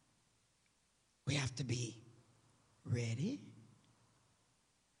 We have to be ready.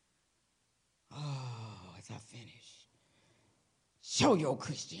 Oh, as I finish. Show your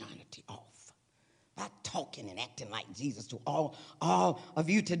Christianity off by talking and acting like Jesus to all of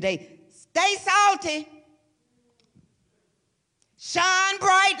you today. Stay salty. Shine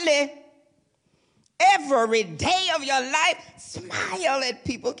brightly. Every day of your life, smile at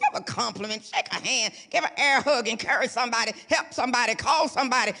people. Give a compliment, shake a hand, give an air hug, encourage somebody, help somebody, call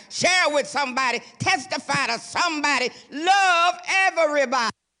somebody, share with somebody, testify to somebody. Love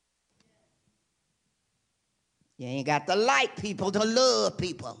everybody. You ain't got to like people to love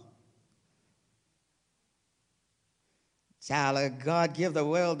people. Child of God, give the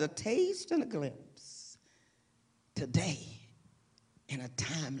world a taste and a glimpse today in a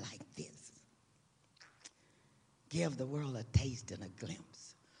time like this. Give the world a taste and a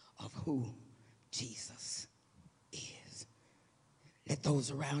glimpse of who Jesus is. Let those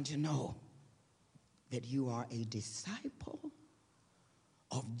around you know that you are a disciple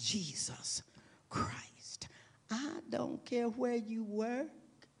of Jesus Christ. I don't care where you work.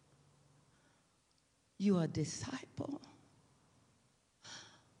 You're a disciple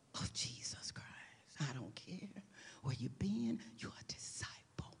of Jesus Christ. I don't care where you've been. You're a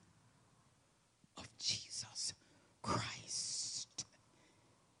disciple of Jesus Christ.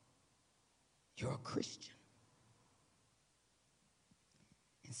 You're a Christian.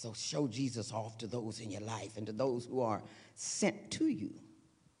 And so show Jesus off to those in your life and to those who are sent to you.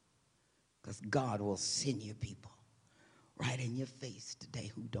 Because God will send you people right in your face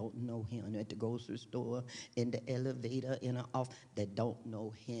today who don't know him, at the grocery store, in the elevator, in an office, that don't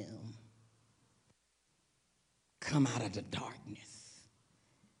know him. Come out of the darkness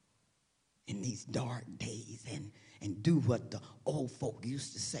in these dark days and do what the old folk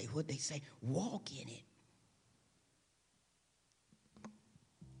used to say. What they say, walk in it.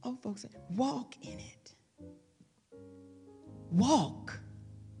 Old folks say, walk in it. Walk.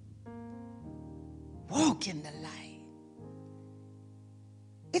 Walk in the light.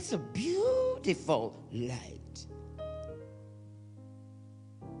 It's a beautiful light.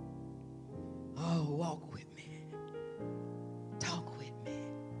 Oh, walk with me. Talk with me.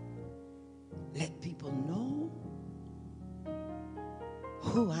 Let people know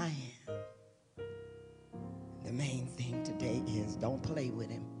who I am. The main thing today is don't play with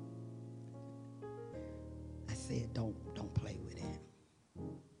him. I said don't play with him.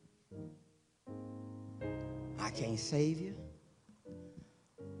 I can't save you.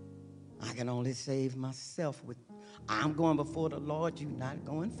 I can only save myself. I'm going before the Lord. You're not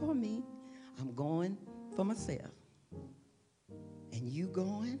going for me. I'm going for myself. And you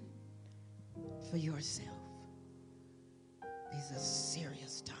going for yourself. These are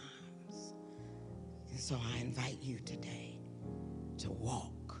serious times. And so I invite you today to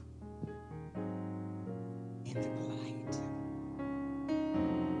walk in the light.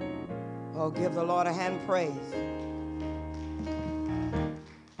 Oh, give the Lord a hand praise.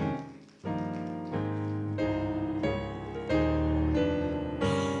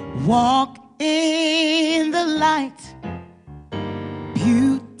 Walk in the light,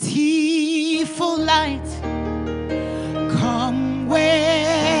 beautiful light. Come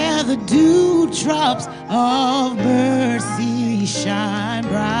where the dewdrops of mercy shine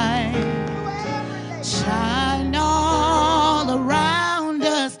bright. Shine all around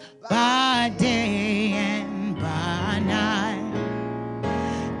us by day and by night.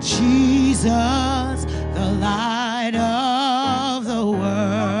 Jesus, the light of the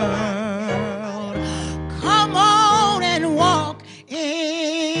world.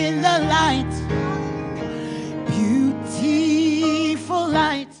 the light, beautiful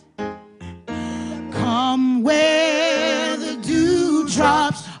light. Come where the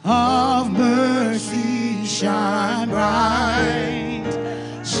dewdrops of mercy shine bright,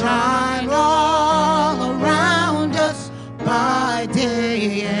 shine all around us by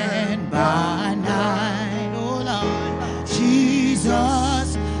day and by night. Oh Lord,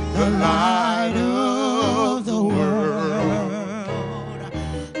 Jesus, the light of the world.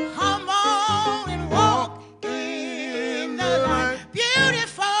 Come on and walk in the light,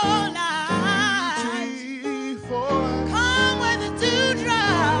 beautiful light. Come where the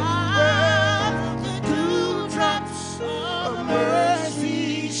dewdrops of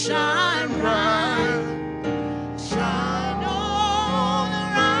mercy shine bright, shine all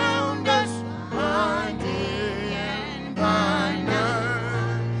around us by day and by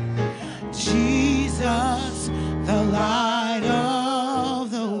night. Jesus, the light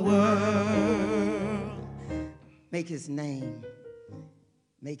of the world. Make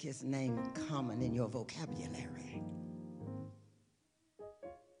his name common in your vocabulary.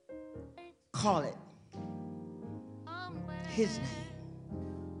 Call it his name.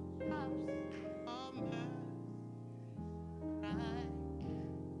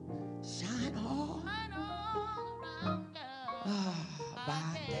 Shine all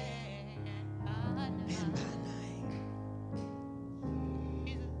by day and by night.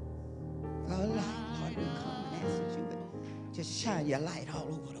 Oh, Lord, we come and ask that you would just shine your light all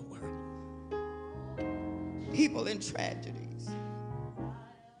over the world. People in tragedies,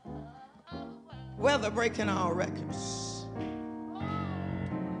 weather breaking our records,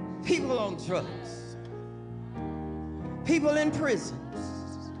 people on drugs, people in prisons.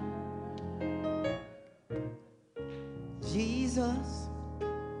 Jesus,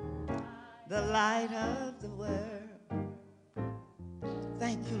 the light of the world.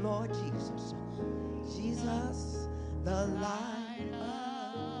 Thank you, Lord Jesus. Jesus, the light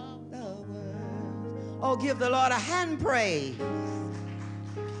of the world. Oh, give the Lord a hand praise.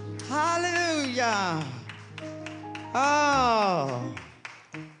 Hallelujah. Oh,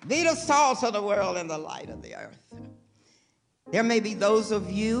 be the salt of the world and the light of the earth. There may be those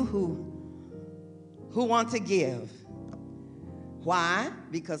of you who want to give. Why?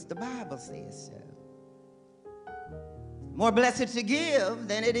 Because the Bible says so. More blessed to give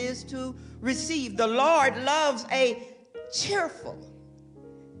than it is to receive. The Lord loves a cheerful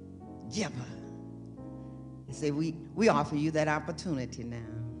giver. And say, we offer you that opportunity now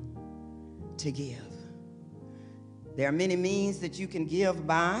to give. There are many means that you can give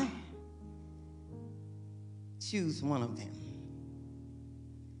by. Choose one of them.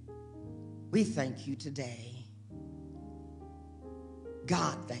 We thank you today.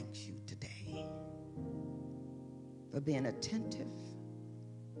 God thanks you today for being attentive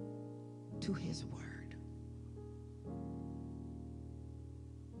to his word.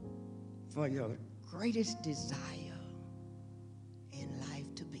 For your greatest desire in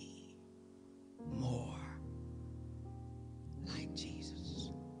life to be more like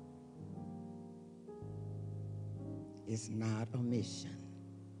Jesus. It's not a mission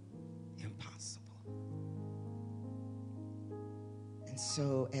impossible. And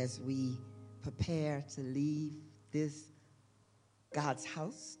so as we prepare to leave this God's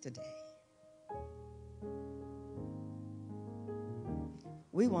house today,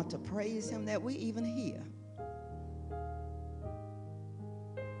 we want to praise him that we even here.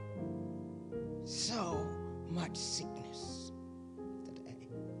 So much sickness today.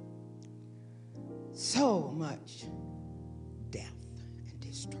 So much death and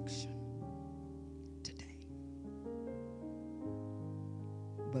destruction today.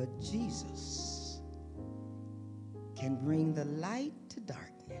 But Jesus can bring the light to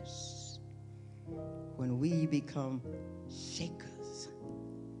darkness when we become shakers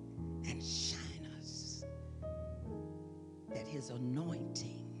and shiners, that his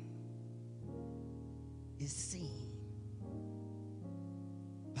anointing is seen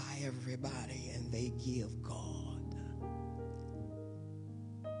by everybody and they give God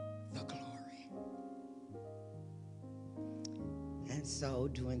the glory. And so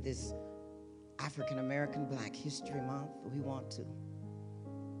during this African American Black History Month, we want to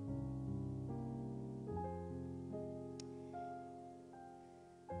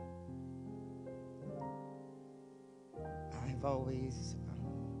I've always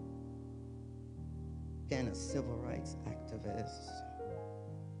been a civil rights activist.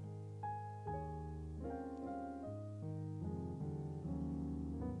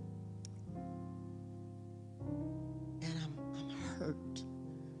 And I'm hurt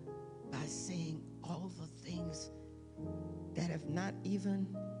by seeing all the things that have not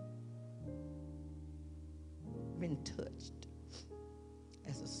even been touched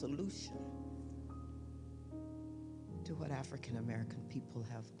as a solution to what African American people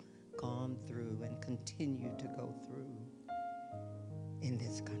have gone through and continue to go through in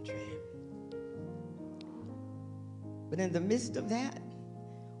this country. But in the midst of that,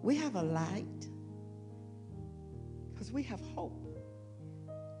 we have a light because we have hope.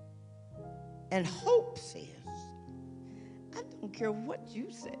 And hope says, I don't care what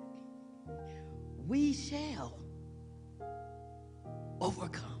you say, we shall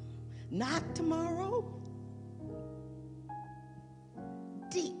overcome. Not tomorrow,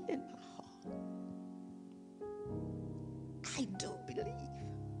 deep in my heart, I do believe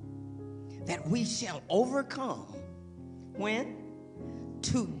that we shall overcome. When?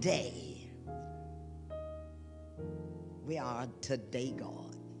 Today. We are today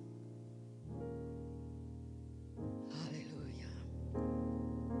God. Hallelujah.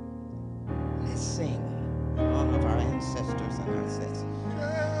 Let's sing all of our ancestors and our ancestors.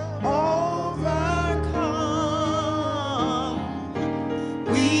 Overcome.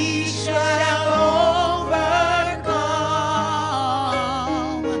 We shall overcome.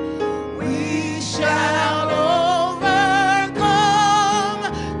 We shall overcome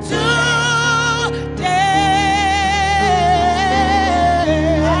today.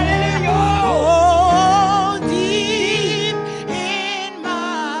 Hallelujah. Oh, deep in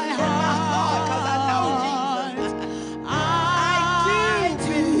my heart, 'cause I know Jesus. I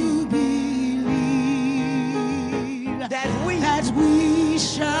do believe that we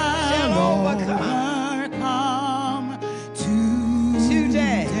shall overcome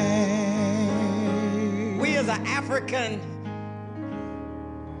today. We as an African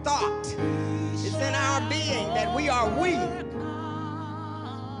thought, it's in our being that we are we.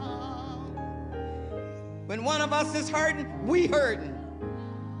 When one of us is hurting, we hurting.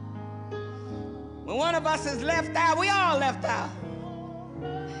 When one of us is left out, we all left out.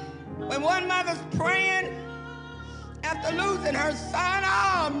 When one mother's praying after losing her son,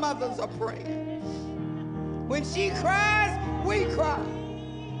 all mothers are praying. When she cries, we cry.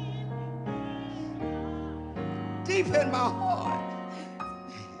 Deep in my heart,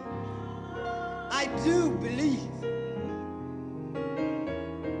 I do believe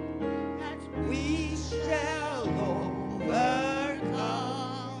that we shall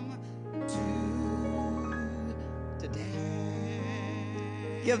overcome today.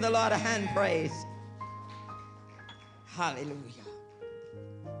 Give the Lord a hand praise. Hallelujah.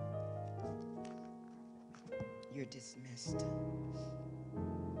 You're dismissed.